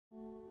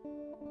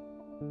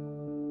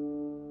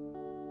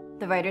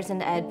The Writers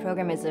in Ed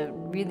program is a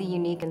really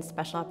unique and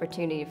special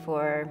opportunity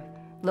for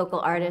local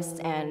artists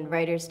and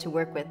writers to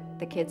work with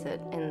the kids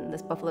in the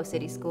Buffalo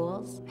City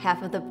schools.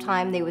 Half of the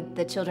time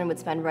the children would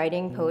spend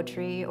writing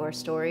poetry or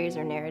stories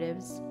or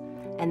narratives,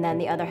 and then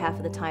the other half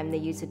of the time they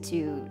use it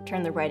to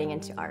turn the writing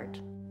into art.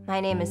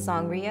 My name is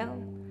Song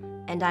Rio,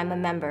 and I'm a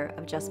member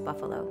of Just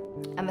Buffalo.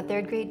 I'm a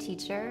third grade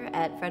teacher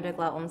at Frederick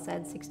Law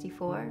Olmsted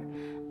 64.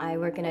 I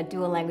work in a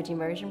dual language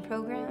immersion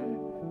program.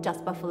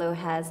 Just Buffalo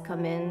has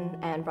come in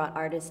and brought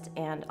artists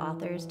and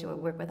authors to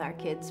work with our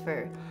kids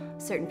for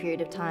a certain period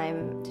of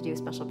time to do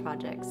special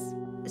projects.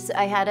 So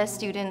I had a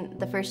student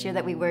the first year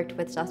that we worked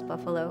with Just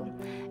Buffalo,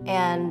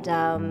 and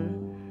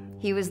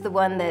he was the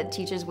one that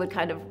teachers would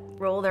kind of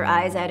roll their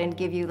eyes at and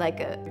give you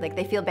like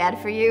they feel bad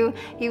for you.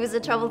 He was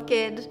a troubled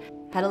kid,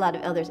 had a lot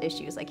of other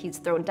issues, like he's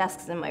thrown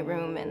desks in my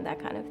room and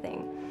that kind of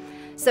thing.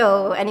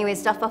 So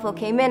anyways, Just Buffalo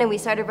came in and we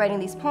started writing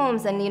these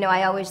poems, and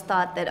I always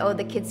thought that, oh,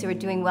 the kids who were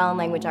doing well in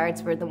language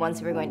arts were the ones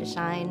who were going to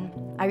shine.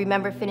 I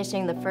remember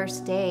finishing the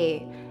first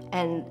day,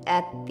 and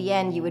at the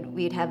end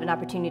we'd have an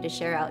opportunity to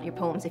share out your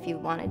poems if you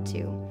wanted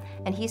to.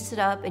 And he stood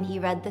up and he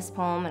read this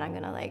poem,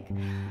 and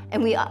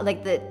and we,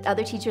 like the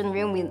other teacher in the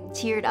room, we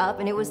teared up,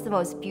 and it was the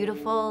most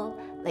beautiful,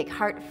 like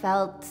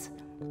heartfelt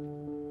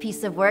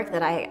piece of work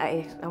that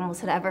I almost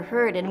had ever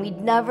heard, and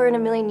we'd never in a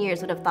million years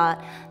would have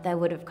thought that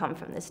would have come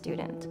from this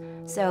student.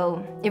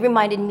 So it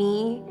reminded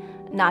me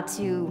not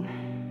to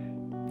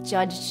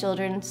judge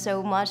children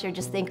so much or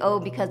just think, oh,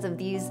 because of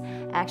these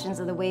actions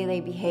or the way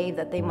they behave,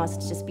 that they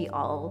must just be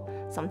all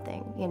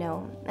something,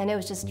 And it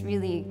was just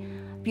really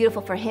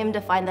beautiful for him to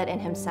find that in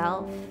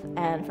himself,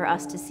 and for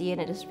us to see it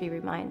and just be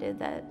reminded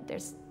that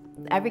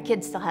every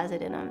kid still has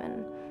it in them,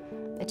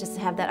 and just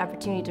to have that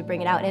opportunity to bring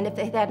it out. And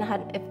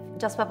if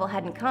Just Buffalo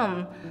hadn't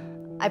come,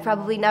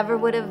 we never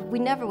would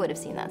have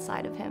seen that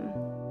side of him.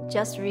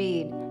 Just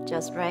read,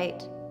 just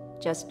write,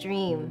 just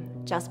dream,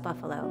 Just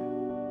Buffalo.